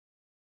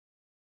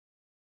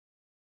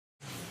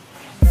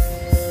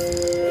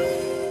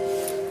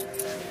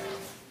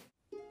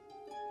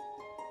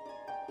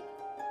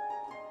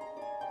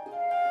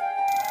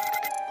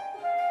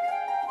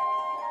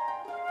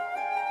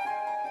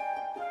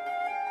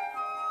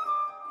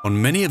On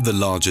many of the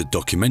larger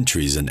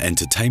documentaries and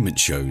entertainment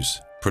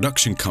shows,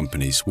 production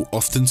companies will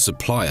often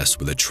supply us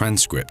with a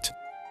transcript.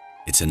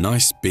 It's a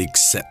nice big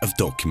set of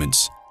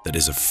documents that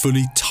is a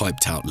fully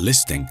typed out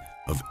listing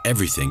of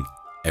everything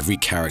every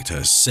character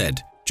has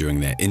said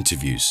during their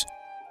interviews,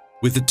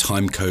 with the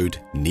time code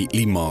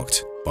neatly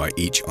marked by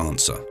each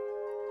answer.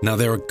 Now,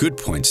 there are good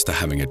points to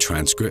having a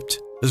transcript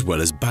as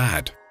well as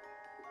bad.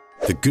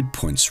 The good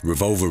points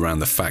revolve around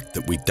the fact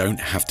that we don't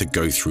have to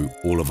go through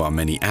all of our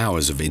many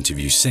hours of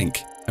interview sync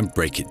and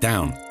break it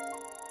down.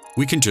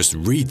 We can just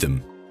read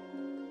them,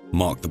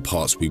 mark the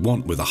parts we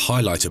want with a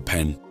highlighter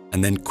pen,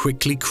 and then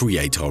quickly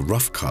create our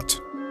rough cut.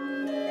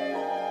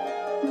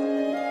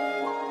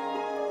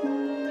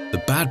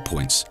 The bad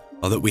points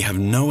are that we have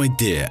no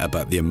idea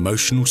about the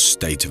emotional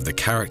state of the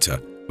character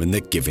when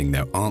they're giving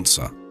their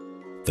answer.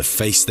 The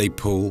face they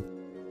pull,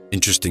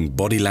 interesting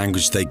body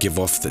language they give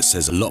off that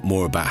says a lot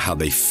more about how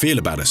they feel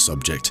about a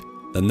subject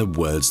than the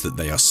words that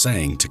they are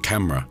saying to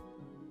camera.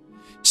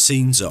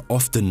 Scenes are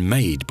often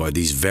made by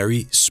these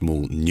very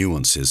small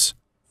nuances.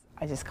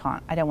 I just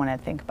can't, I don't want to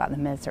think about the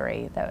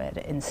misery that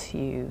would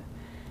ensue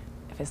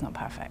if it's not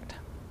perfect.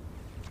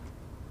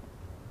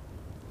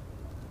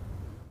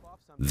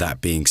 That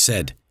being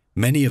said,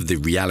 many of the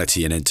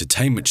reality and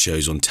entertainment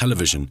shows on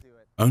television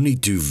only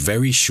do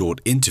very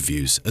short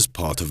interviews as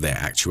part of their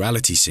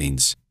actuality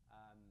scenes.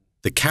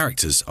 The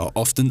characters are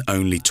often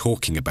only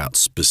talking about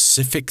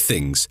specific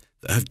things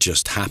that have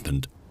just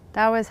happened.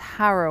 That was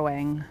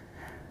harrowing.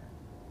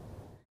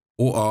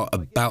 Or are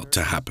about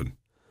to happen.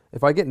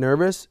 If I get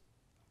nervous,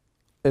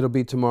 it'll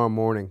be tomorrow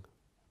morning.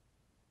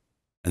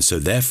 And so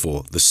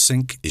therefore, the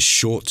sync is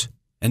short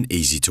and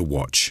easy to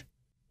watch.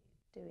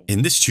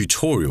 In this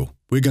tutorial,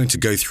 we're going to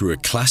go through a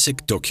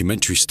classic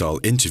documentary-style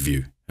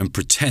interview and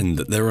pretend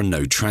that there are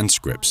no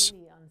transcripts.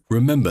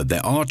 Remember,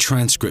 there are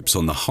transcripts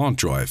on the hard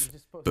drive,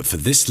 but for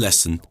this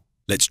lesson,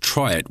 let's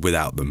try it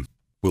without them.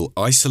 We'll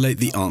isolate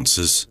the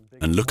answers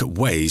and look at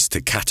ways to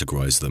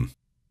categorize them.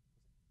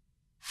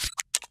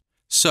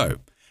 So,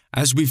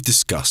 as we've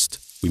discussed,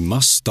 we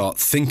must start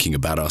thinking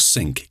about our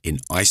sync in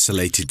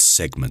isolated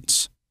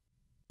segments.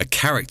 A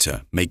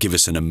character may give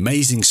us an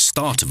amazing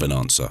start of an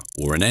answer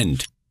or an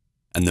end,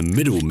 and the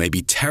middle may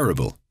be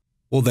terrible,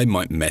 or they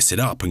might mess it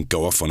up and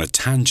go off on a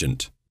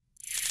tangent.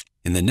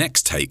 In the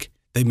next take,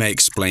 they may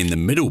explain the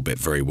middle bit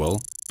very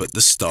well, but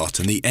the start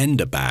and the end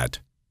are bad.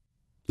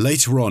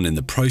 Later on in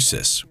the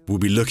process, we'll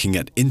be looking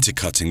at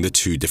intercutting the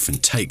two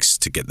different takes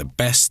to get the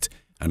best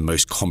and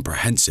most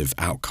comprehensive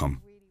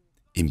outcome.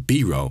 In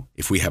B-roll,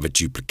 if we have a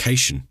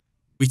duplication,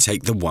 we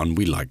take the one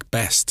we like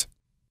best.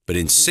 But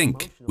in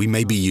sync, we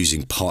may be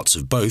using parts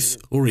of both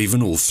or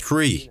even all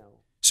three,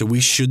 so we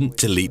shouldn't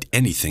delete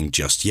anything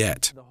just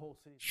yet.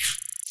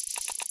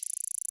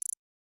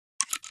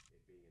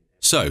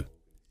 So,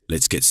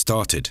 let's get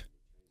started.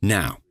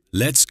 Now,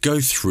 let's go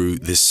through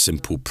this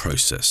simple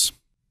process.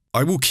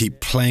 I will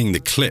keep playing the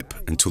clip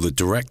until the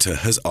director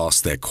has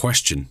asked their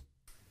question.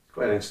 It's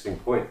quite an interesting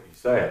point you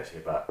say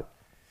actually about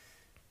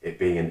it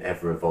being an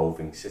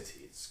ever-evolving city.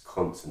 It's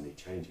constantly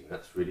changing.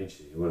 That's really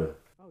interesting. You want to...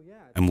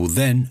 And will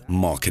then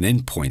mark an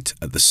endpoint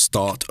at the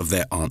start of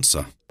their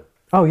answer.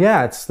 Oh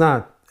yeah,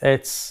 I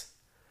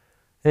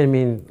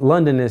mean,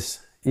 London is,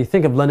 you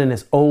think of London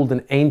as old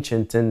and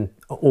ancient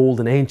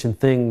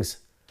things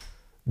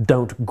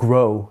don't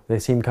grow. They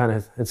seem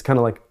it's kind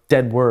of like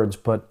dead words,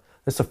 but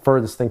it's the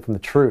furthest thing from the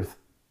truth.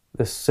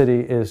 This city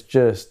is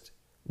just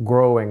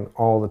growing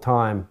all the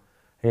time,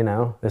 you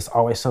know? There's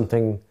always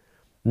something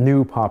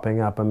new popping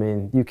up. I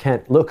mean, you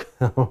can't look,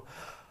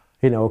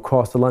 you know,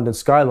 across the London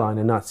skyline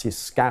and not see a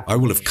scaffold. I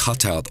will have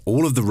cut out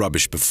all of the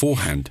rubbish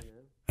beforehand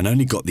and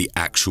only got the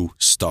actual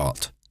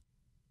start.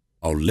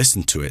 I'll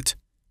listen to it,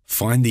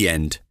 find the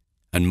end,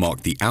 and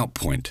mark the out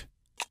point,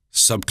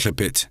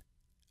 subclip it,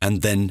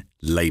 and then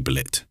label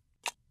it.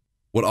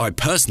 What I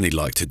personally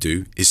like to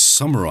do is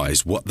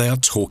summarize what they are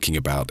talking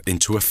about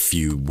into a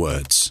few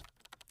words.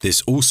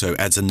 This also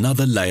adds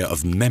another layer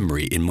of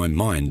memory in my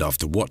mind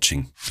after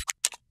watching.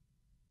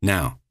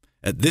 Now,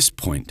 at this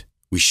point,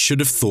 we should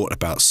have thought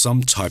about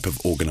some type of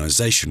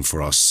organization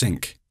for our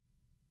sync.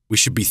 We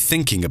should be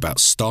thinking about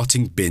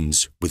starting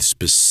bins with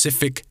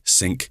specific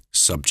sync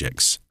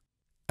subjects.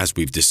 As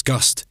we've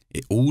discussed,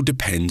 it all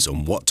depends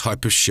on what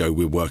type of show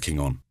we're working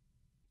on.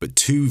 But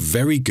two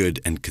very good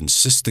and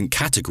consistent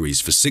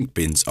categories for sync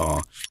bins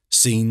are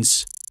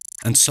scenes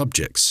and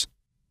subjects.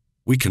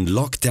 We can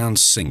lock down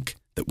sync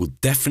that will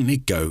definitely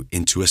go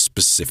into a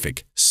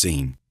specific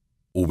scene,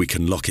 or we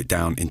can lock it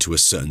down into a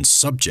certain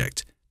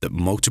subject that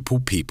multiple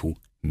people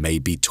may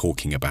be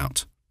talking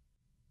about.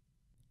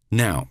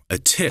 Now, a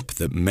tip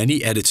that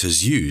many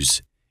editors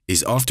use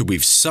is after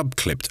we've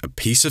subclipped a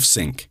piece of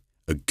sync,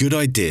 a good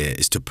idea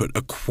is to put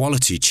a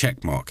quality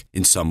checkmark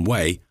in some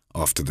way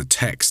after the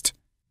text.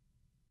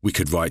 We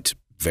could write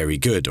very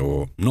good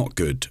or not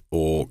good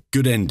or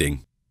good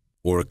ending,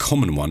 or a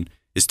common one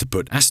is to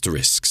put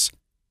asterisks.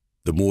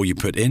 The more you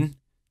put in,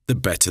 the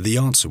better the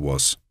answer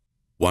was.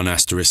 1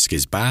 asterisk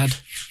is bad,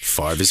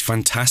 5 is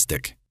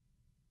fantastic.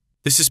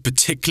 This is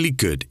particularly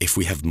good if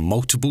we have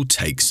multiple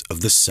takes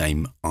of the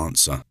same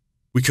answer.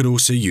 We could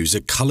also use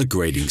a color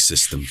grading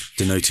system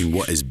denoting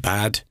what is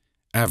bad,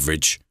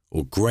 average,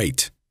 or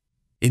great.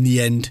 In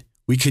the end,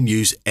 we can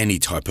use any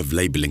type of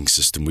labeling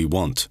system we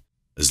want,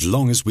 as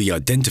long as we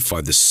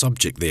identify the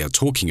subject they are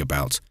talking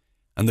about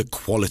and the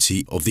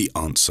quality of the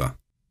answer.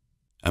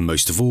 And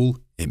most of all,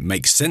 it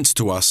makes sense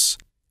to us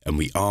and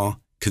we are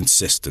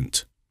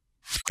consistent.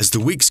 As the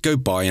weeks go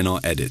by in our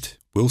edit,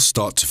 we'll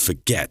start to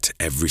forget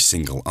every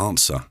single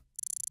answer.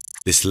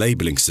 This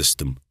labeling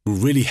system will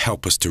really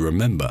help us to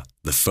remember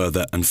the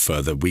further and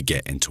further we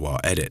get into our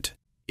edit.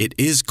 It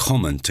is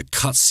common to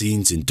cut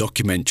scenes in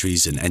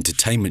documentaries and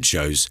entertainment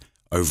shows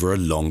over a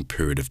long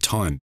period of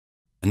time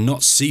and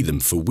not see them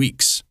for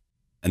weeks.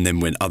 And then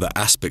when other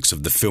aspects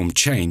of the film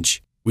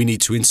change, we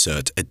need to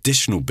insert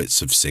additional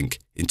bits of sync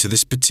into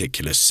this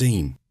particular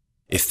scene.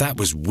 If that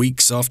was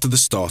weeks after the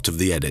start of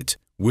the edit,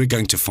 we're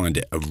going to find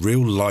it a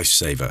real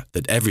lifesaver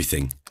that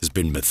everything has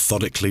been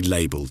methodically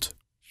labelled.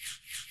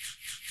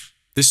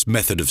 This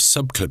method of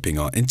subclipping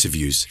our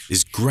interviews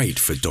is great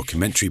for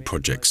documentary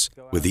projects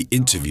where the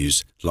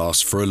interviews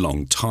last for a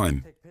long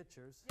time.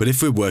 But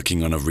if we're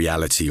working on a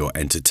reality or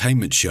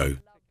entertainment show,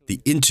 the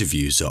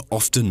interviews are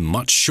often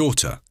much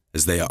shorter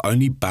as they are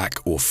only back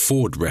or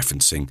forward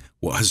referencing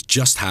what has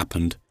just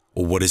happened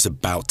or what is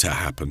about to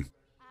happen.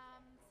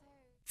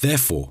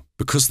 Therefore,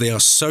 because they are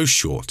so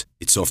short,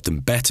 it's often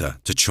better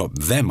to chop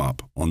them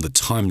up on the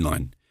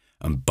timeline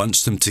and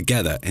bunch them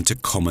together into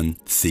common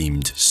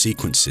themed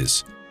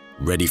sequences,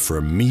 ready for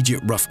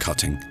immediate rough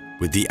cutting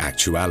with the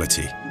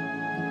actuality.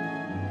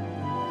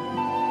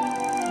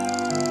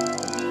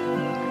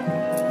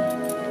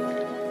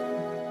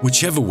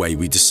 Whichever way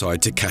we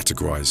decide to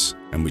categorize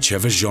and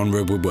whichever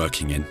genre we're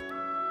working in,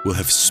 we'll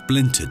have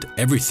splintered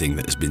everything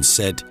that has been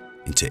said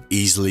into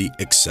easily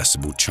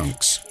accessible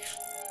chunks,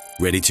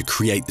 ready to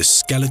create the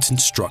skeleton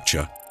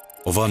structure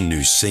of our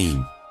new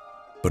scene.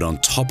 But on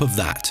top of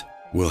that,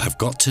 we'll have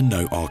got to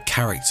know our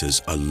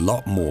characters a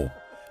lot more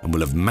and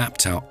we'll have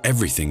mapped out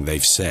everything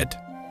they've said.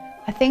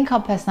 I think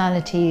our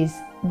personalities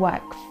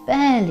work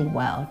fairly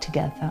well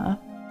together.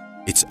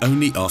 It's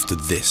only after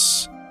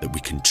this that we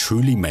can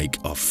truly make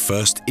our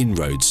first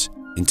inroads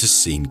into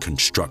scene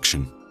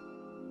construction.